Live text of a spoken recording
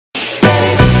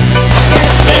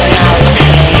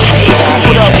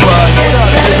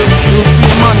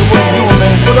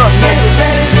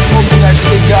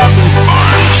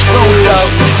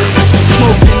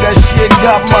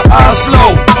down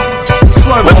slow.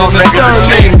 Swerving in the third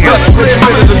lane, but switch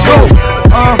ready to go.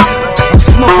 I'm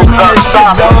smoking on that shit,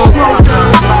 dog.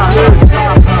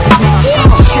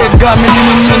 Shit got me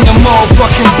in the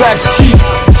motherfucking backseat.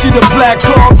 See the black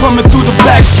car coming through the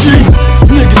back street.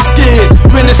 Niggas scared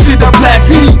when they see the black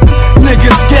heat.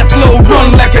 Niggas get low,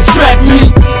 run like a track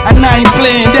meet. And I ain't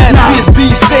playing that,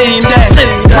 BSB saying that.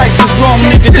 Price is wrong,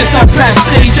 nigga, this not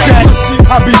passage track.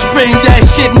 I be spraying that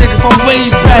shit, nigga, from way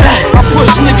back. I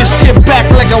push niggas shit back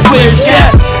like a wave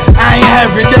gap. I ain't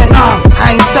having that,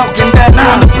 I ain't sucking that.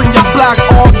 Run up in your block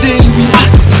all day.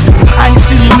 I ain't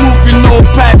see you moving no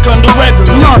pack on the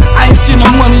regular. I ain't see no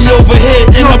money over here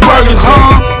in the burgers,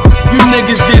 You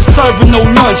niggas is serving no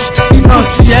lunch. These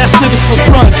pussy ass niggas for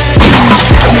brunch.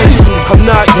 I'm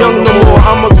not young no more,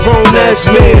 I'm a grown ass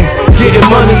man. Getting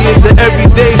money is an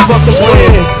everyday fucking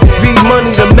plan. Read money,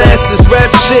 the masters,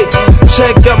 rap shit.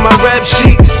 Check out my rap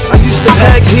sheet. I used to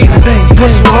pack heat,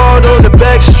 hustle hard on the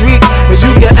back street. And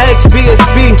you can ask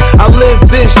BSB, I live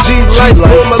this G life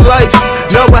for my life.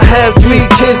 Now I have 3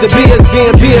 kids at BSB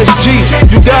and BSG.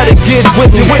 You gotta get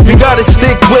with me, you gotta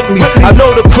stick with me. I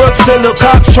know the crooks and the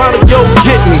cops trying to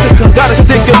get me. Gotta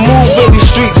stick and move in these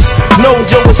streets. No,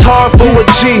 yo, it's hard for a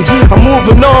G. I'm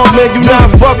moving on, man, you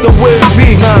not fucking with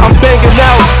me. I'm banging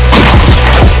out.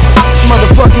 It's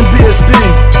motherfucking BSB.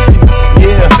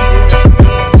 Yeah.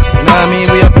 You know what I mean?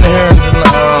 We up in here.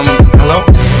 Hello?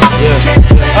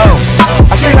 Yeah. Oh,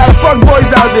 I see a lot of fuck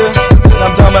boys out there. You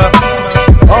know what I'm talking about?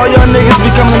 All y'all niggas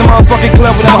be coming to the motherfucking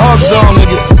club with them hugs on,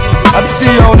 nigga. I be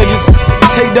seeing y'all niggas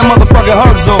take them motherfucking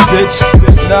hugs off, bitch.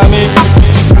 You know what I mean?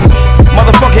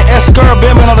 Motherfucking S-curl,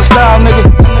 baby, another style, nigga.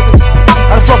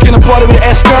 How the fuck you in the party with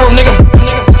an S-curl, nigga?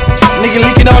 Nigga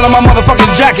leaking all on my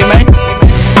motherfucking jacket, man. You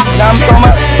know what I'm talking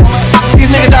about?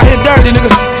 These niggas out here dirty,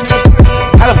 nigga.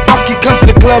 How the fuck you come to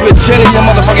the club with jelly in your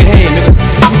motherfucking hand, nigga?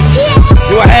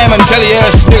 You a ham and jelly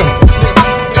ass nigga.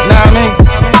 You know what I mean?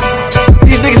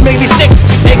 These niggas make me sick.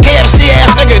 They KFC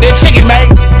ass nigga, they chicken, man.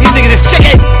 These niggas is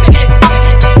chicken.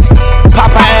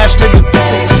 Papa ass nigga.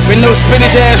 With no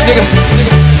spinach ass nigga.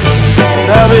 You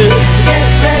know what I mean?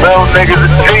 Those niggas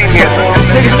are genius.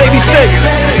 Niggas make me sick.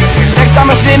 Next time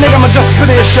I see a nigga, I'ma just spit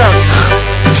in his shirt.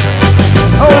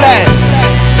 Hold that.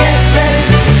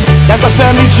 That's a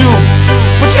family Jew.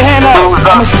 Put your hand out,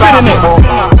 I'ma spit in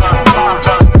it.